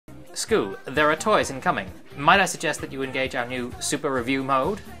Scoo, there are toys incoming. Might I suggest that you engage our new super review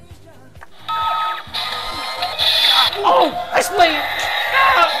mode? Oh! I split!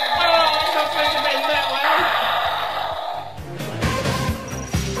 I'm not supposed to bend that way!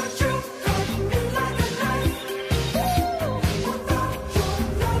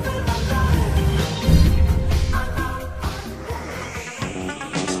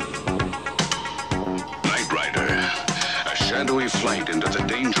 Knight Rider, a shadowy flight into the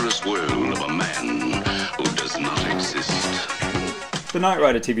dangerous world of a man who does not exist. The Knight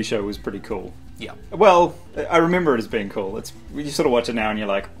Rider TV show was pretty cool. Yeah. Well, I remember it as being cool. It's you sort of watch it now and you're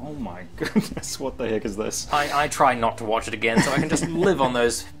like, oh my goodness, what the heck is this? I try not to watch it again so I can just live on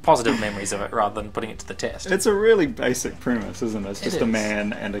those positive memories of it rather than putting it to the test. It's a really basic premise, isn't it? It's just It a is.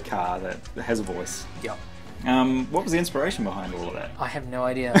 man and a car that has a voice. Yeah. What was the inspiration behind all of that? I have no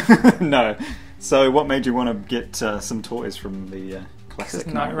idea. No. So what made you want to get some toys from the classic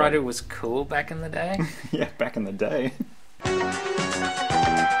Because Knight Rider was cool back in the day. Yeah, back in the day.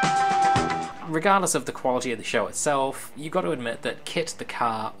 Regardless of the quality of the show itself, you've got to admit that K.I.T.T, the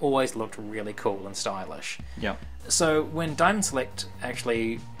car, always looked really cool and stylish. Yeah. So when Diamond Select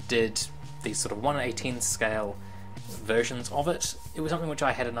actually did these sort of 1/18 scale versions of it, it was something which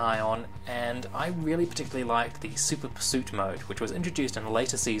I had an eye on, and I really particularly liked the Super Pursuit mode, which was introduced in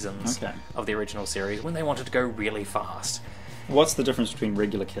later seasons of the original series when they wanted to go really fast. What's the difference between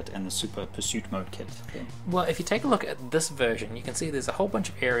regular K.I.T. and the Super Pursuit Mode K.I.T.? Yeah. Well, if you take a look at this version, you can see there's a whole bunch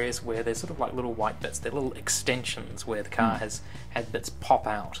of areas where there's sort of like little white bits. They're little extensions where the car has had bits pop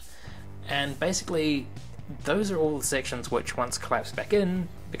out. And basically, those are all the sections which, once collapsed back in,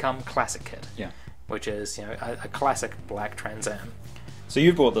 become Classic K.I.T. Yeah. Which is, you know, a classic black Trans Am. So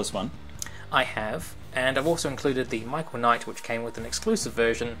you've bought this one. I have, and I've also included the Michael Knight, which came with an exclusive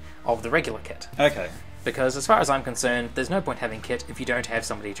version of the regular K.I.T. Okay. Because as far as I'm concerned, there's no point having K.I.T. if you don't have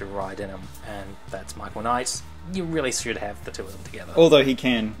somebody to ride in them, and that's Michael Knight. You really should have the two of them together. Although he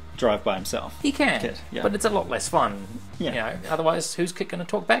can drive by himself. He can, K.I.T., yeah. but it's a lot less fun. Yeah. You know, otherwise, who's K.I.T. going to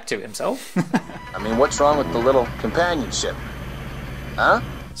talk back to himself? I mean, what's wrong with the little companionship? Huh?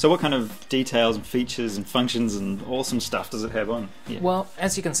 So what kind of details and features and functions and awesome stuff does it have on here? Well,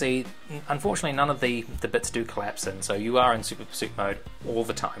 as you can see, unfortunately none of the bits do collapse in, so you are in Super Pursuit mode all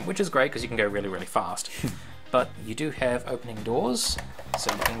the time, which is great because you can go really, really fast. But you do have opening doors,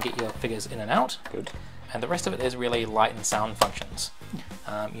 so you can get your figures in and out. Good. And the rest of it is really light and sound functions.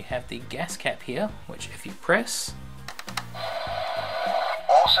 You have the gas cap here, which if you press...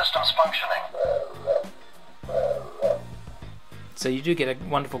 All systems functioning. So you do get a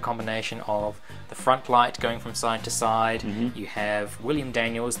wonderful combination of the front light going from side to side. You have William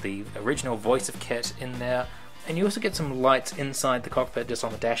Daniels, the original voice of K.I.T., in there. And you also get some lights inside the cockpit just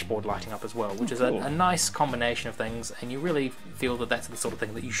on the dashboard lighting up as well, which is a nice combination of things, and you really feel that that's the sort of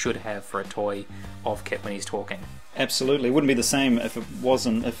thing that you should have for a toy of K.I.T. when he's talking. Absolutely. It wouldn't be the same if it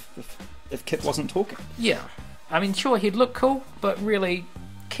wasn't if K.I.T. wasn't talking. Yeah. I mean, sure, he'd look cool, but really,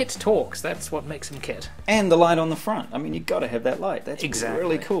 K.I.T. talks. That's what makes him K.I.T. And the light on the front. I mean, you've got to have that light. That's Exactly.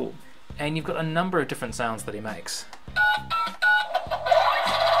 really cool. And you've got a number of different sounds that he makes.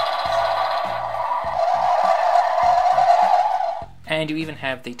 And you even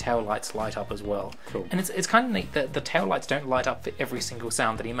have the tail lights light up as well. Cool. And it's kind of neat that the tail lights don't light up for every single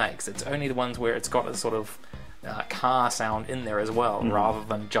sound that he makes. It's only the ones where it's got a sort of car sound in there as well, rather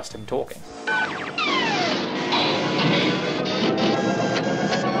than just him talking.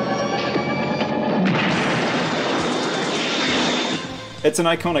 It's an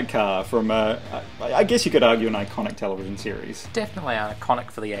iconic car from, I guess you could argue, an iconic television series. Definitely iconic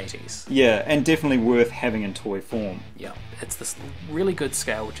for the 80s. Yeah, and definitely worth having in toy form. Yeah, it's this really good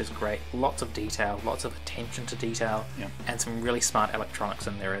scale, which is great. Lots of detail, lots of attention to detail, and some really smart electronics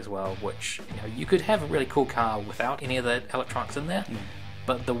in there as well, which, you know, you could have a really cool car without any of the electronics in there,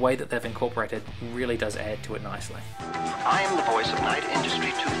 but the way that they've incorporated really does add to it nicely. I am the voice of Night Industry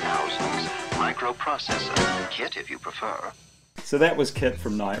 2000's microprocessor, K.I.T. if you prefer. So that was K.I.T.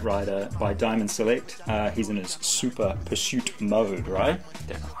 from Knight Rider by Diamond Select. He's in his Super Pursuit mode, right?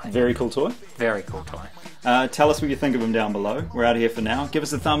 Definitely. Very cool toy. Very cool toy. Tell us what you think of him down below. We're out of here for now. Give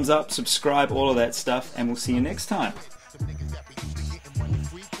us a thumbs up, subscribe, all of that stuff, and we'll see you next time.